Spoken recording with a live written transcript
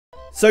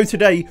So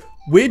today,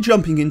 we're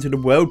jumping into the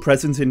world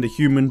present in the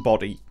human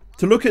body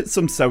to look at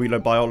some cellular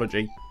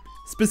biology,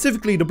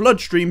 specifically the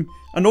bloodstream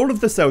and all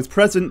of the cells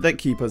present that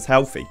keep us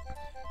healthy.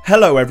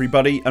 Hello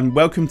everybody and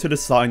welcome to the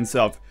Science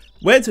Of,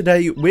 where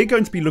today we're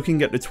going to be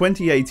looking at the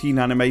 2018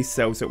 anime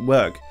Cells at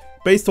Work,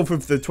 based off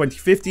of the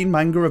 2015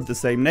 manga of the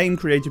same name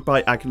created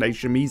by Akane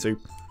Shimizu.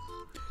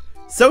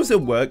 Cells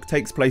at Work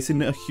takes place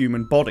in a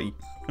human body,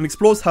 and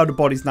explores how the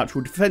body's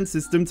natural defense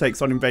system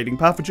takes on invading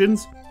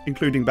pathogens,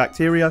 including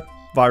bacteria,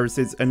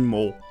 viruses and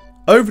more,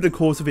 over the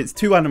course of its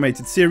 2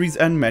 animated series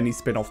and many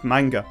spin-off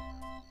manga.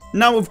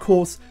 Now of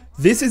course,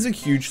 this is a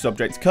huge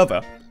subject to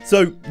cover,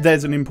 so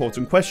there's an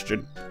important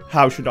question: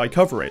 how should I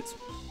cover it?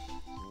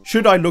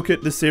 Should I look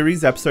at the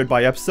series episode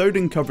by episode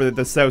and cover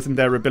the cells and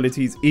their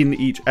abilities in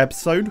each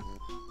episode?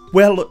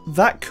 Well,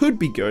 that could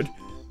be good,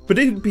 but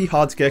it'd be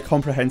hard to get a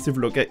comprehensive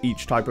look at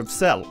each type of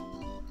cell.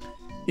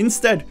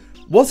 Instead,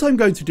 what I'm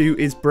going to do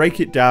is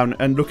break it down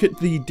and look at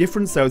the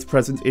different cells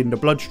present in the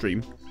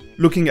bloodstream,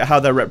 looking at how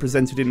they're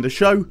represented in the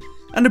show,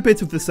 and a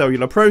bit of the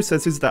cellular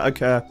processes that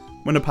occur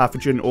when a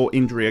pathogen or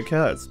injury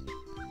occurs.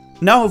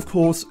 Now of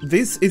course,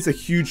 this is a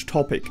huge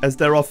topic as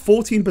there are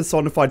 14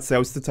 personified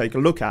cells to take a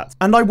look at,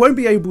 and I won't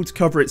be able to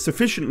cover it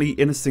sufficiently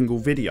in a single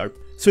video,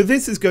 so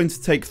this is going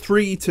to take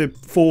 3 to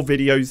 4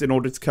 videos in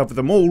order to cover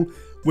them all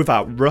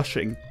without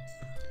rushing.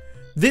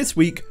 This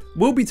week,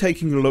 we'll be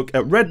taking a look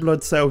at red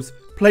blood cells,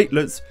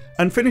 platelets,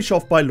 and finish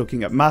off by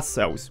looking at mast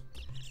cells.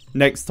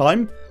 Next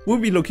time, we'll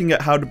be looking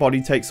at how the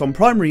body takes on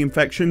primary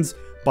infections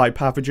by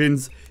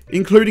pathogens,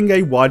 including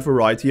a wide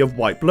variety of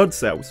white blood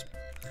cells.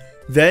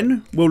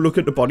 Then, we'll look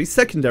at the body's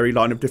secondary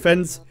line of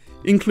defense,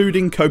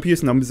 including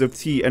copious numbers of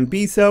T and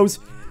B cells,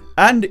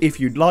 and if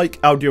you'd like,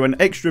 I'll do an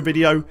extra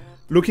video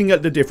looking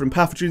at the different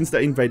pathogens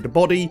that invade the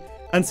body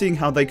and seeing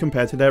how they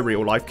compare to their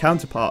real-life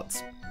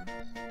counterparts.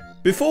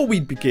 Before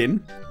we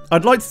begin,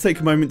 I'd like to take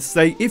a moment to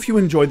say if you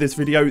enjoyed this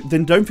video,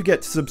 then don't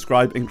forget to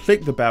subscribe and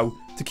click the bell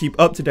to keep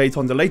up to date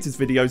on the latest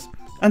videos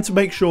and to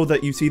make sure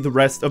that you see the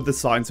rest of the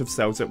Science of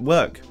Cells at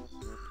Work.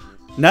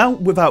 Now,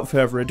 without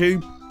further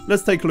ado,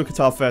 let's take a look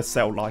at our first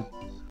cell line.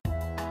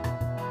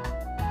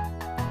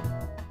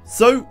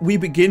 So, we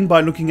begin by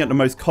looking at the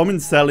most common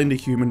cell in the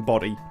human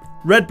body,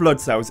 red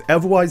blood cells,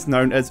 otherwise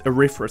known as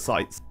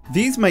erythrocytes.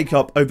 These make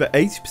up over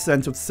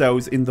 80% of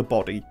cells in the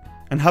body,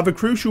 and have a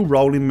crucial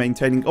role in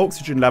maintaining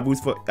oxygen levels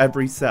for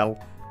every cell,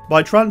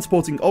 by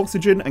transporting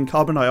oxygen and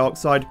carbon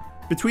dioxide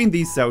between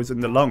these cells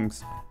and the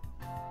lungs.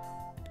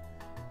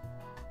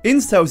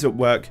 In Cells at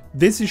Work,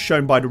 this is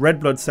shown by the red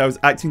blood cells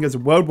acting as a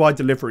worldwide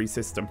delivery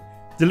system,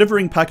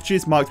 delivering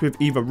packages marked with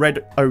either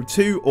red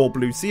O2 or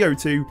blue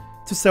CO2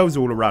 to cells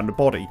all around the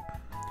body.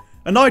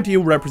 An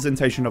ideal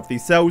representation of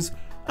these cells,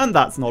 and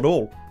that's not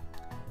all.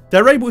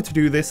 They're able to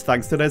do this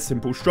thanks to their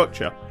simple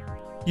structure.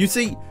 You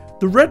see,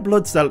 the red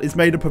blood cell is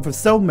made up of a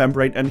cell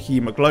membrane and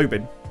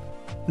hemoglobin.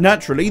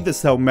 Naturally, the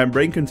cell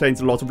membrane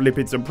contains a lot of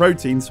lipids and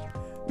proteins,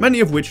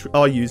 many of which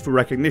are used for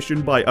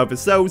recognition by other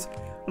cells,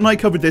 and I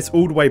covered this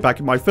all the way back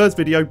in my first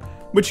video,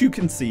 which you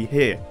can see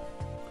here.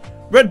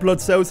 Red blood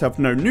cells have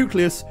no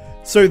nucleus,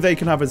 so they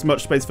can have as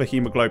much space for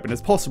hemoglobin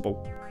as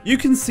possible. You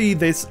can see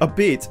this a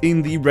bit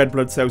in the red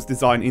blood cells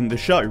design in the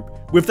show,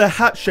 with their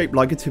hat shaped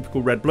like a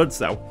typical red blood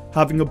cell,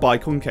 having a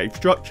biconcave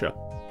structure.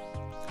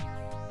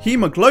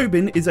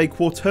 Hemoglobin is a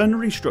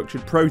quaternary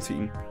structured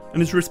protein,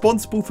 and is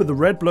responsible for the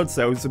red blood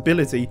cell's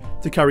ability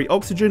to carry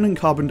oxygen and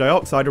carbon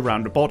dioxide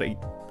around the body.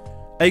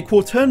 A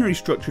quaternary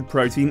structured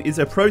protein is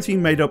a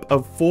protein made up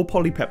of 4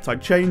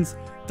 polypeptide chains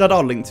that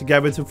are linked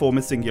together to form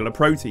a singular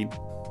protein.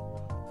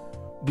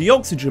 The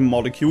oxygen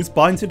molecules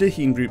bind to the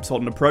heme groups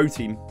on the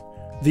protein.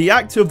 The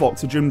act of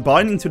oxygen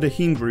binding to the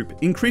heme group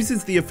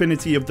increases the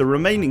affinity of the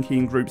remaining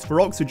heme groups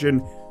for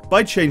oxygen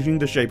by changing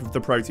the shape of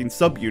the protein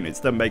subunits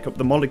that make up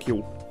the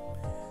molecule.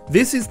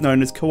 This is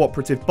known as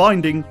cooperative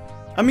binding,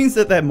 and means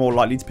that they're more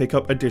likely to pick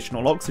up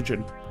additional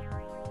oxygen.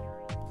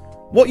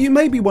 What you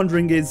may be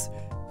wondering is,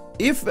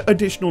 if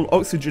additional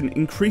oxygen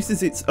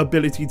increases its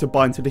ability to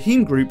bind to the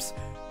heme groups,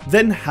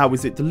 then how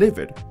is it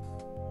delivered?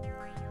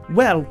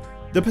 Well,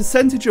 the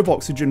percentage of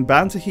oxygen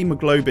bound to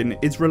hemoglobin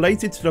is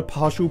related to the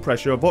partial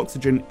pressure of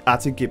oxygen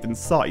at a given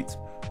site.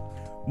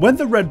 When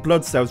the red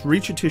blood cells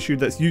reach a tissue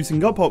that's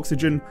using up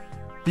oxygen,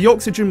 the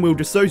oxygen will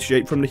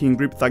dissociate from the heme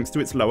group thanks to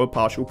its lower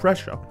partial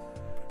pressure,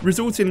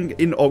 resulting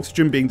in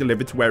oxygen being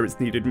delivered to where it's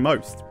needed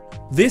most.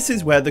 This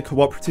is where the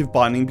cooperative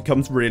binding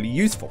becomes really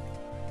useful.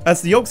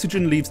 As the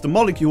oxygen leaves the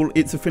molecule,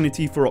 its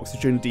affinity for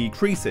oxygen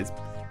decreases,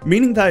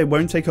 meaning that it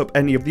won't take up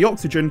any of the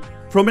oxygen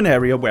from an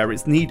area where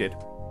it's needed.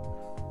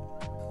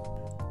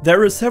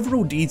 There are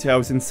several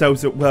details in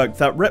Cells at Work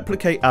that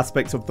replicate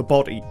aspects of the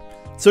body,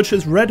 such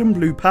as red and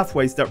blue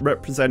pathways that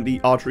represent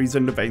the arteries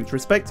and the veins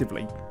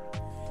respectively.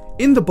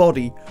 In the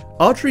body,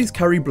 arteries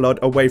carry blood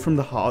away from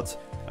the heart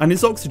and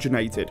is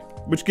oxygenated,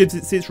 which gives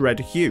it its red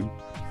hue,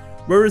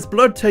 whereas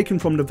blood taken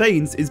from the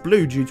veins is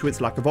blue due to its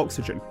lack of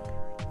oxygen.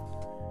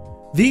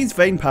 These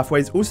vein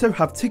pathways also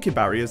have ticket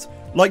barriers,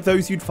 like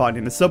those you'd find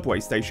in a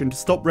subway station to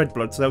stop red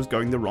blood cells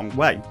going the wrong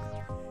way.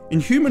 In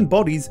human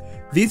bodies,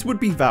 these would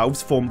be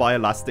valves formed by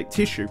elastic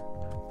tissue.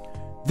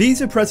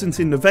 These are present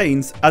in the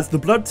veins as the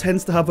blood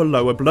tends to have a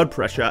lower blood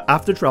pressure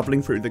after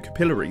travelling through the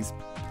capillaries.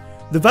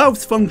 The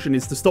valve's function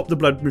is to stop the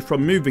blood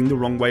from moving the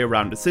wrong way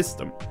around the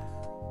system.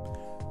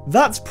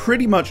 That's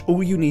pretty much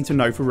all you need to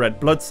know for red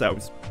blood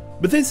cells,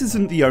 but this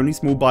isn't the only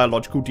small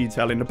biological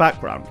detail in the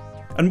background,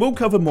 and we'll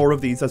cover more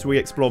of these as we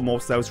explore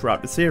more cells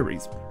throughout the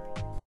series.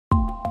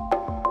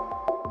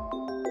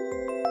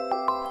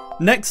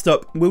 Next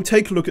up, we'll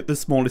take a look at the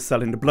smallest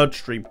cell in the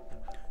bloodstream.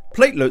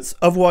 Platelets,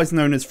 otherwise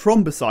known as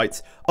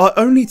thrombocytes, are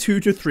only 2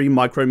 to 3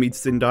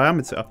 micrometers in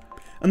diameter,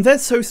 and they're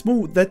so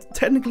small they're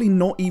technically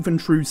not even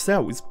true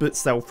cells, but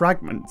cell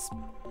fragments.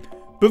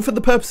 But for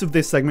the purpose of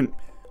this segment,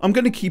 I'm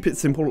going to keep it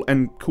simple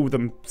and call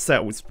them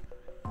cells.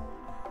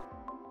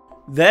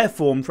 They're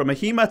formed from a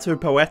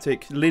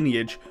hematopoietic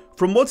lineage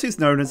from what is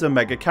known as a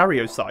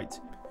megakaryocyte.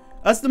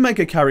 As the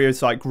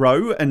megakaryocyte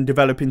grow and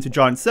develop into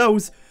giant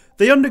cells,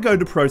 they undergo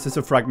the process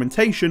of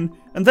fragmentation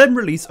and then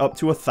release up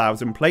to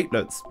 1,000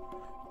 platelets.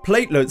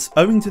 Platelets,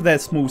 owing to their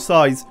small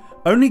size,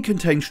 only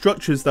contain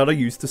structures that are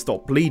used to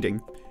stop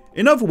bleeding.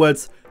 In other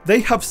words,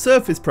 they have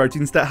surface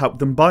proteins that help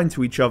them bind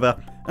to each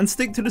other and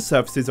stick to the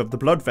surfaces of the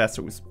blood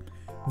vessels.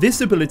 This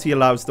ability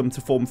allows them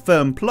to form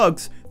firm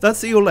plugs that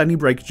seal any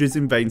breakages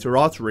in veins or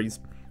arteries.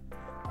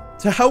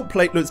 To help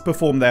platelets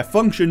perform their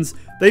functions,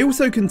 they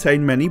also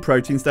contain many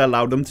proteins that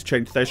allow them to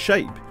change their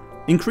shape,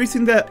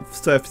 increasing their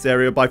surface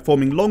area by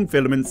forming long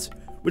filaments,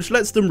 which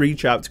lets them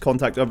reach out to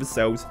contact other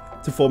cells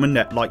to form a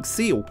net-like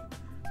seal.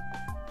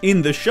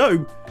 In the show,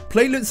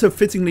 platelets are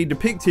fittingly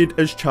depicted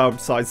as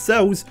child-sized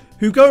cells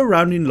who go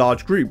around in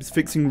large groups,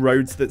 fixing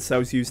roads that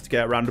cells use to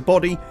get around the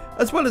body,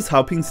 as well as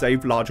helping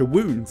save larger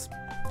wounds.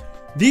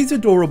 These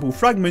adorable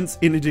fragments,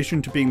 in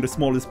addition to being the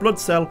smallest blood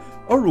cell,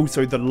 are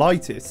also the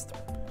lightest,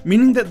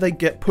 meaning that they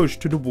get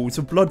pushed to the walls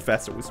of blood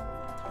vessels.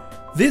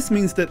 This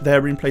means that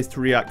they're in place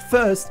to react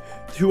first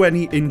to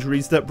any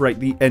injuries that break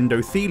the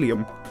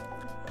endothelium.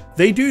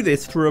 They do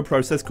this through a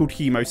process called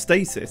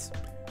hemostasis.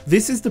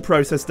 This is the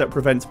process that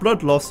prevents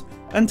blood loss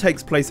and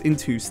takes place in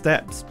 2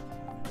 steps.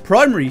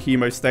 Primary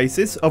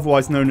hemostasis,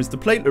 otherwise known as the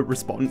platelet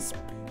response,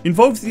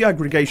 involves the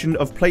aggregation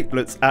of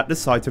platelets at the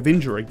site of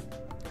injury.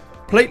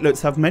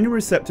 Platelets have many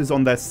receptors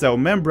on their cell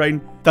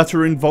membrane that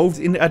are involved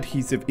in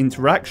adhesive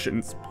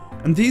interactions,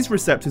 and these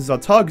receptors are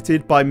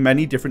targeted by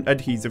many different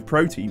adhesive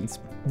proteins.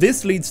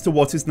 This leads to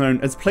what is known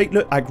as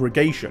platelet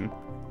aggregation,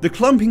 the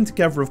clumping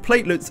together of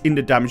platelets in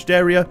the damaged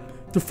area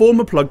to form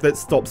a plug that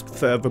stops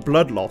further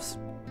blood loss.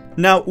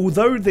 Now,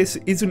 although this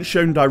isn't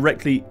shown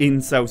directly in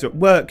cells at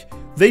work,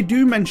 they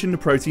do mention the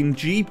protein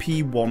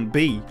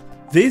GP1B.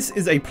 This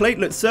is a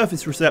platelet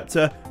surface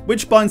receptor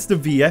which binds the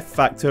VF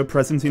factor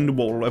present in the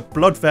wall of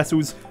blood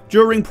vessels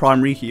during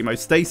primary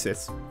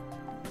hemostasis.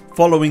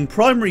 Following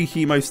primary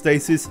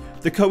hemostasis,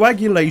 the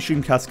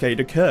coagulation cascade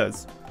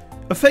occurs.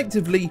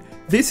 Effectively,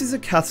 this is a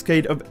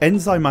cascade of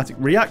enzymatic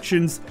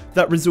reactions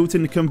that result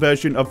in the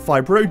conversion of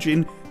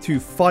fibrogen to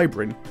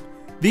fibrin.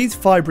 These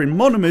fibrin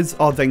monomers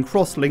are then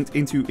cross-linked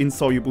into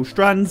insoluble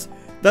strands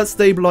that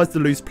stabilise the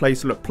loose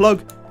platelet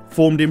plug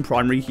formed in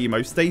primary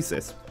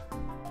hemostasis.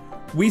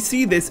 We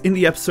see this in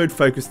the episode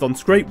focused on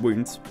scrape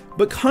wounds,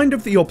 but kind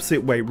of the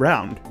opposite way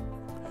round,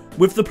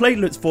 with the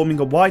platelets forming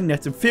a wide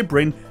net of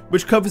fibrin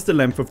which covers the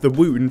length of the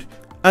wound,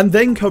 and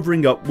then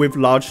covering up with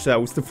large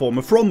cells to form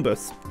a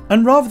thrombus.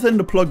 And rather than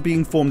the plug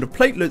being formed of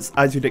platelets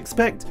as you'd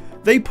expect,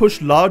 they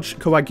push large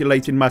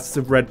coagulated masses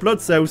of red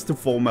blood cells to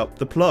form up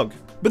the plug.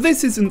 But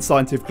this isn't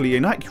scientifically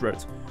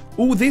inaccurate.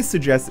 All this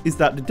suggests is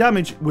that the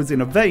damage was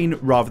in a vein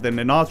rather than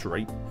an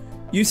artery.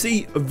 You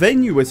see,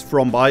 venous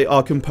thrombi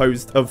are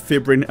composed of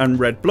fibrin and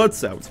red blood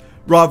cells,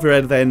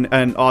 rather than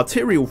an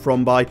arterial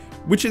thrombi,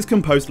 which is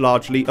composed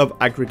largely of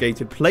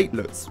aggregated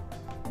platelets.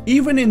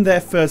 Even in their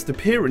first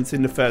appearance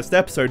in the first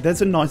episode,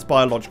 there's a nice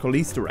biological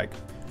Easter egg,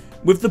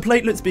 with the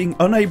platelets being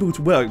unable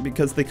to work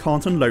because they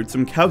can't unload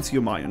some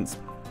calcium ions.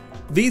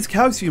 These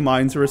calcium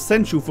ions are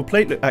essential for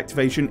platelet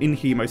activation in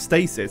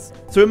hemostasis,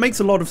 so it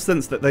makes a lot of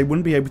sense that they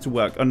wouldn't be able to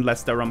work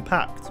unless they're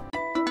unpacked.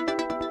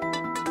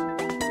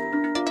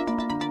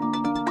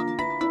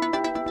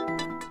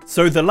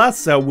 So the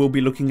last cell we'll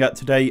be looking at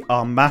today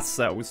are mast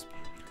cells.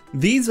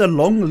 These are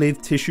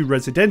long-lived tissue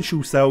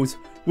residential cells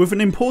with an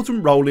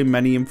important role in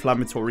many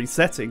inflammatory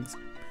settings,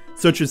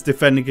 such as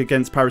defending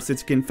against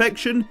parasitic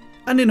infection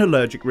and in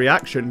allergic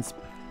reactions.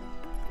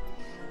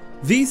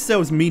 These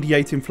cells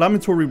mediate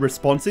inflammatory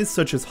responses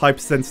such as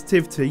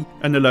hypersensitivity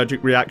and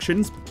allergic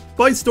reactions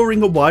by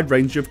storing a wide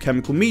range of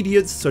chemical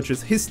mediates such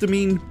as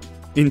histamine,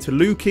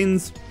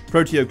 interleukins,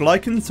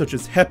 proteoglycans such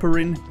as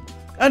heparin,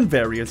 and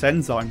various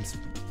enzymes.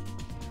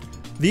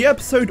 The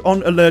episode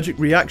on allergic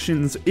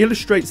reactions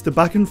illustrates the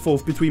back and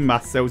forth between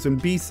mast cells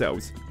and B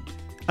cells,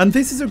 and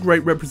this is a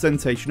great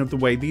representation of the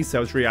way these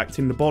cells react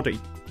in the body.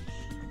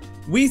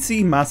 We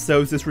see mast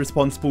cells as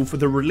responsible for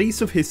the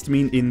release of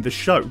histamine in the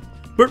show,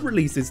 but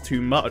releases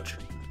too much.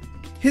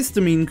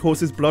 Histamine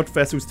causes blood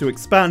vessels to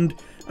expand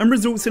and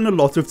results in a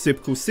lot of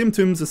typical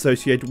symptoms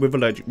associated with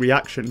allergic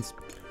reactions: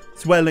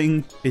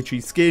 swelling,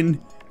 itchy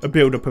skin, a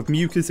buildup of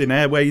mucus in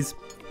airways.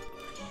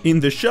 In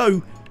the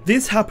show,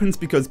 this happens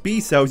because B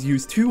cells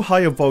use too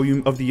high a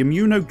volume of the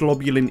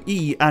immunoglobulin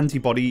E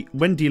antibody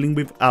when dealing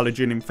with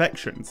allergen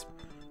infections.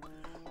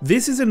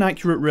 This is an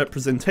accurate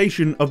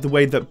representation of the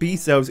way that B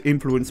cells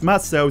influence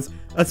mast cells,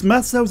 as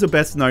mast cells are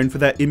best known for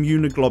their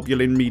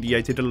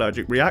immunoglobulin-mediated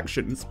allergic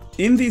reactions.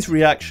 In these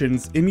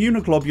reactions,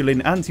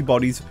 immunoglobulin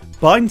antibodies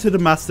bind to the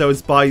mast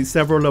cells by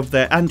several of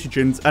their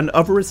antigens and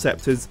other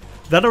receptors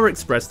that are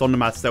expressed on the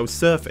mast cell's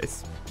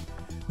surface.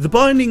 The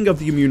binding of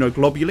the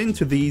immunoglobulin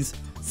to these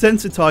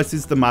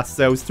sensitizes the mast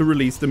cells to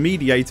release the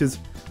mediators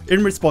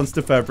in response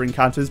to further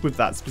encounters with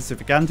that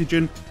specific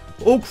antigen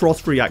or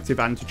cross-reactive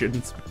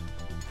antigens.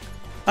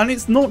 And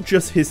it's not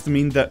just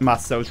histamine that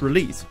mast cells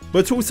release,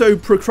 but also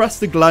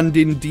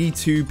prostaglandin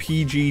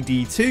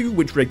D2-PGD2,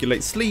 which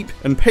regulates sleep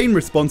and pain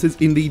responses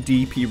in the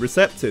DP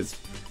receptors,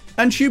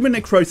 and human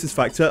necrosis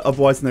factor,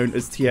 otherwise known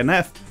as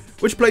TNF,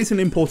 which plays an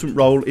important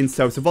role in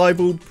cell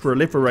survival,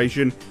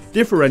 proliferation,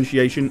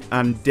 differentiation,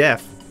 and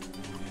death.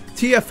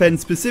 TFN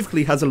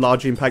specifically has a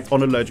large impact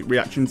on allergic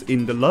reactions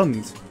in the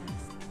lungs.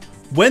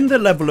 When the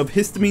level of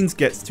histamines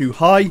gets too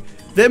high,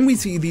 then we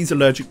see these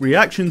allergic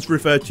reactions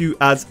referred to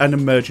as an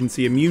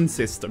emergency immune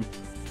system.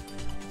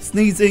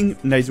 Sneezing,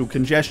 nasal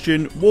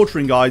congestion,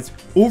 watering eyes,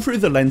 all through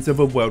the lens of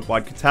a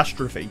worldwide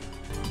catastrophe.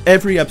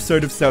 Every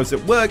episode of Cells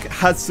at Work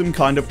has some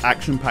kind of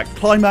action-packed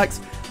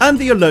climax, and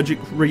the allergic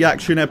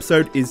reaction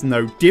episode is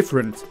no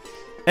different,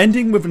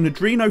 ending with an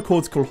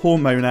adrenocortical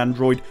hormone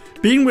android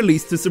being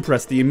released to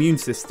suppress the immune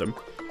system,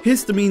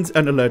 histamines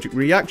and allergic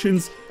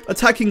reactions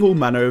attacking all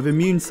manner of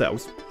immune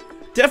cells.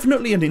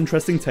 Definitely an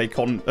interesting take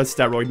on a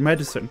steroid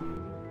medicine.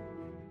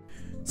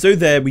 So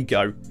there we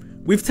go.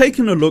 We've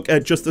taken a look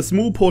at just a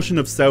small portion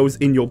of cells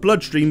in your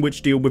bloodstream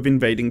which deal with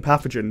invading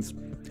pathogens.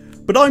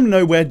 But I'm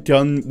nowhere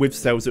done with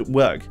Cells at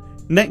Work.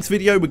 Next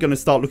video we're going to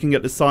start looking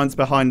at the science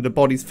behind the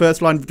body's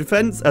first line of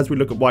defense as we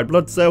look at white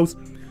blood cells,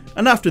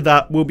 and after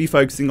that we'll be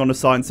focusing on the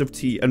science of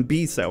T and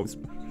B cells.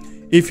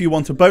 If you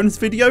want a bonus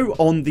video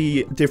on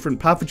the different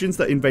pathogens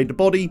that invade the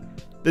body,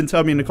 then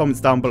tell me in the comments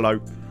down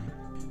below.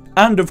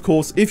 And of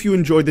course, if you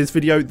enjoyed this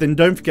video, then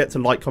don't forget to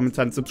like, comment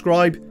and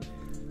subscribe.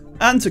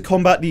 And to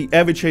combat the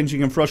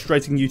ever-changing and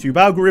frustrating YouTube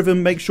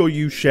algorithm, make sure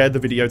you share the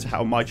video to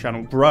help my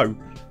channel grow.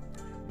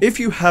 If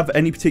you have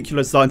any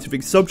particular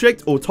scientific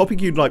subject or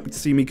topic you'd like to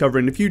see me cover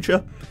in the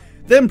future,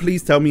 then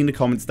please tell me in the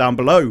comments down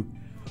below.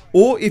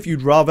 Or if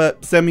you'd rather,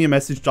 send me a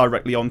message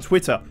directly on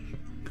Twitter.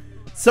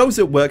 Cells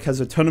at Work has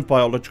a ton of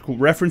biological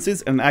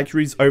references and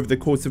accuracies over the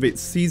course of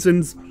its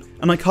seasons,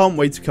 and I can't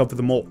wait to cover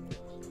them all.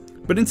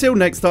 But until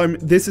next time,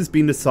 this has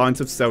been the science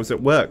of Cells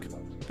at Work.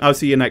 I'll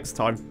see you next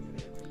time.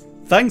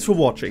 Thanks for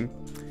watching.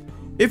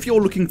 If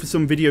you're looking for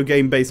some video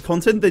game based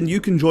content, then you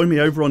can join me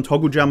over on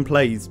Togglejam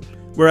Plays,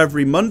 where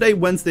every Monday,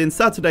 Wednesday and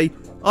Saturday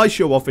I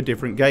show off a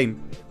different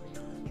game.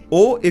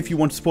 Or if you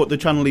want to support the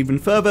channel even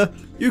further,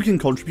 you can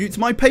contribute to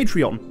my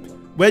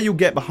Patreon, where you'll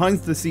get behind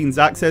the scenes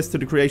access to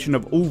the creation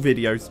of all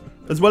videos,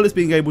 as well as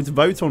being able to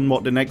vote on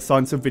what the next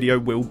Science of video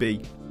will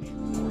be.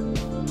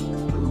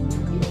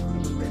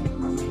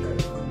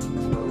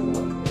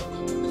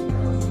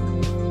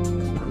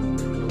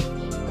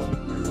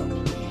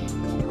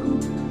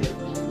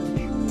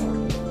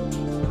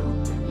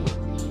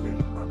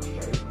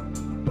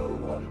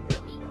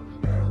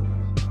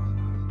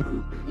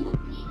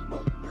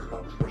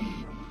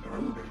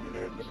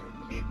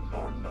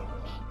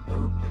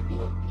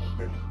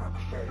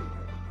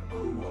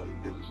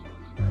 Akane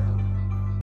Shimizu.